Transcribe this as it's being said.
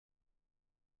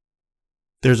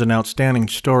There's an outstanding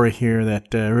story here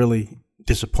that really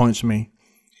disappoints me.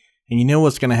 And you know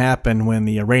what's going to happen when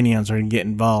the Iranians are going to get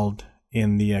involved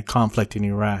in the conflict in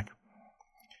Iraq.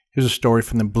 Here's a story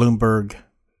from the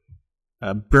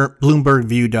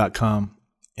BloombergView.com,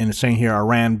 and it's saying here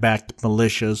Iran-backed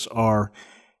militias are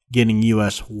getting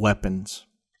U.S. weapons.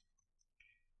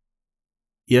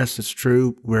 Yes, it's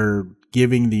true. We're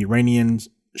giving the Iranian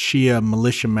Shia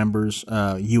militia members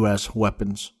U.S.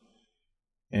 weapons.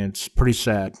 And it's pretty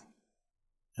sad.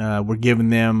 We're giving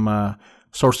them,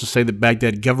 sources say the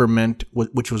Baghdad government,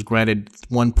 which was granted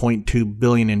 $1.2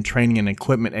 billion in training and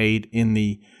equipment aid in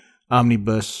the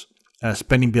omnibus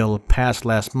spending bill passed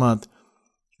last month,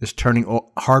 is turning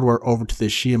hardware over to the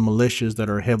Shia militias that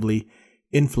are heavily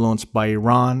influenced by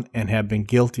Iran and have been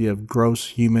guilty of gross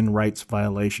human rights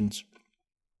violations.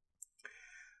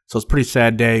 So it's a pretty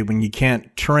sad day when you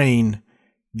can't train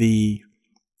the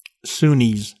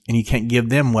Sunnis and you can't give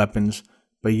them weapons,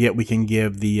 but yet we can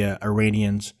give the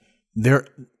Iranians.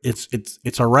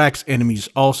 It's Iraq's enemies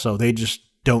also. They just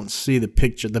don't see the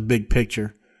picture, the big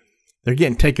picture. They're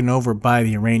getting taken over by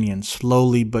the Iranians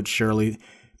slowly but surely.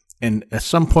 And at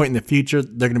some point in the future,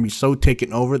 they're going to be so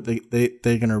taken over, they're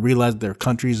going to realize their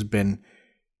country they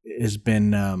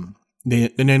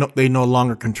no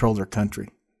longer control their country.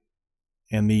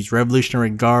 And these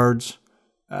Revolutionary Guards,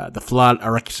 the flawed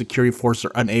Iraqi security forces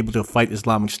are unable to fight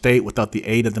Islamic State without the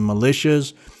aid of the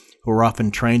militias, who are often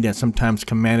trained and sometimes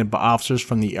commanded by officers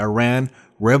from the Iran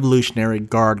Revolutionary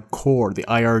Guard Corps, the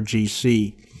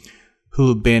IRGC, who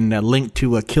have been linked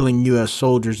to killing U.S.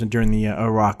 soldiers during the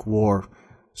Iraq War.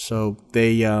 So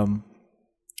they got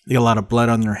a lot of blood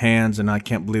on their hands, and I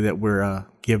can't believe that we're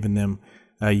giving them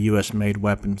U.S.-made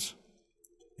weapons.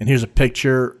 And here's a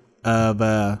picture of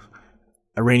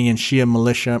Iranian Shia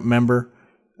militia member.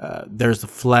 There's the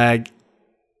flag.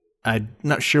 I'm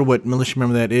not sure what militia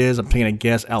member that is. I'm taking a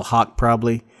guess. Al-Haq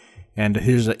probably. And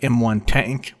here's an M1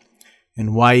 tank.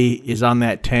 And why he is on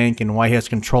that tank and why he has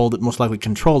controlled it, most likely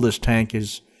controlled this tank,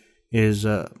 is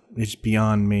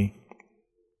beyond me.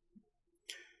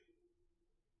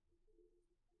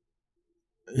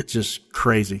 It's just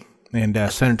crazy. And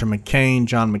Senator McCain,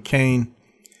 John McCain,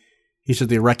 he said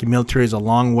the Iraqi military is a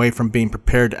long way from being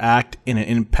prepared to act in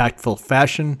an impactful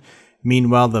fashion.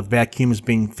 Meanwhile, the vacuum is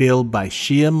being filled by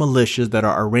Shia militias that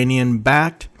are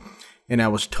Iranian-backed, and I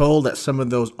was told that some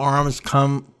of those arms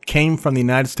came from the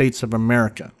United States of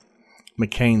America,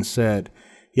 McCain said.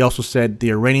 He also said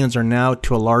the Iranians are now,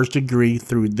 to a large degree,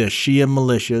 through the Shia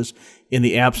militias, in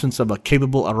the absence of a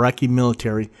capable Iraqi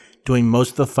military, doing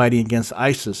most of the fighting against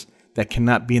ISIS that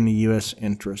cannot be in the U.S.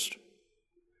 interest.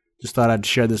 Just thought I'd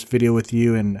share this video with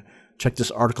you, and check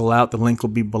this article out. The link will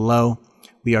be below.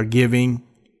 We are giving,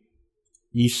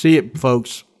 you see it,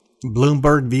 folks,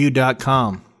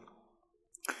 BloombergView.com.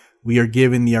 We are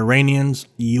giving the Iranians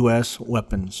U.S.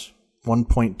 weapons,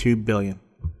 $1.2 billion.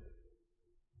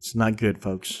 It's not good,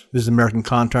 folks. This is American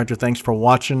Contractor. Thanks for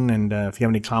watching, and if you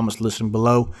have any comments, listen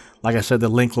below. Like I said, the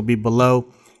link will be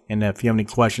below, and if you have any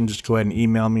questions, just go ahead and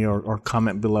email me or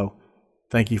comment below.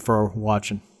 Thank you for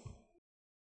watching.